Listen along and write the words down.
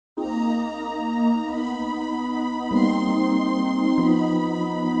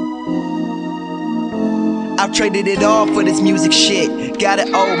I've traded it all for this music shit. Got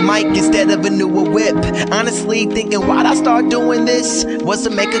an old mic instead of a newer whip. Honestly thinking why'd I start doing this? Was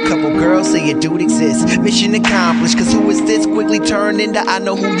to make a couple girls say a dude exists. Mission accomplished, cause who is this quickly turned into I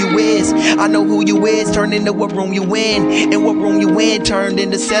know who you is. I know who you is, turned into what room you in. And what room you in turned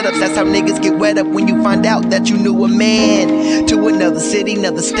into setups. That's how niggas get wet up when you find out that you knew a man. To another city,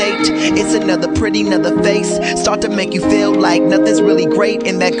 another state. It's another pretty, another face. Start to make you feel like nothing's really great.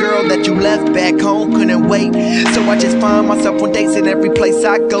 And that girl that you left back home couldn't wait. So I just find myself on dates in every place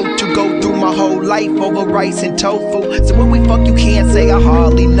I go through my whole life over rice and tofu. So when we fuck you can't say I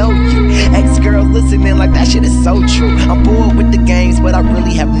hardly know you. Ex-girls listening like that shit is so true. I'm bored with the games but I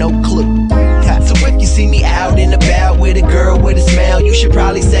really have no clue. So if you see me out and about with a girl with a smile, you should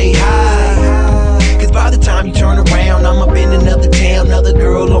probably say hi. Cause by the time you turn around, I'm up in another town, another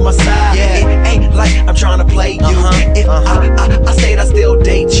girl on my side. Yeah, it ain't like I'm trying to play you. If I said I still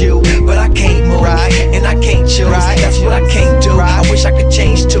date you, but I can't move, and I can't choose. That's what I can't do. I wish I could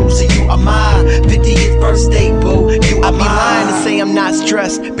change too. So you are my 50th birthday boo. You are lying to say I'm not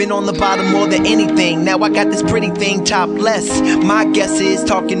stressed. Been on the bottom more than anything. Now I got this pretty thing topless. My guess is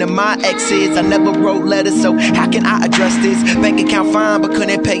talking to my exes. I never wrote letters, so how can I address this? Bank account fine, but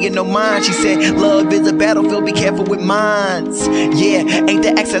couldn't pay it no mind. She said love is a battlefield, be careful with mines. Yeah, ain't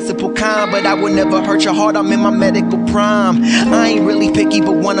the accessible kind, but I would never hurt your heart, I'm in my medical prime. I ain't really picky,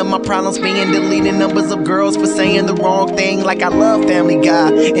 but one of my problems being deleting numbers of girls for saying the wrong thing. Like I love Family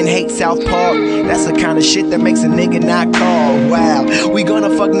Guy and hate South Park. That's the kind of shit that makes a nigga not call. Wow, we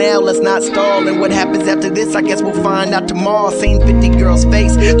gonna fuck now, let's not stall. And what happens after this, I guess we'll find out tomorrow. Seen 50 girls'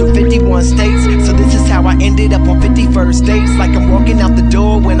 face through 51 states. So this is how I ended up on 51st dates. Like I'm walking out the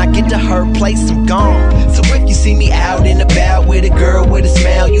door, when I get to her place, I'm gone. So if you see me out and about with a girl with a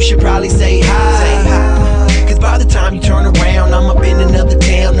smile, you should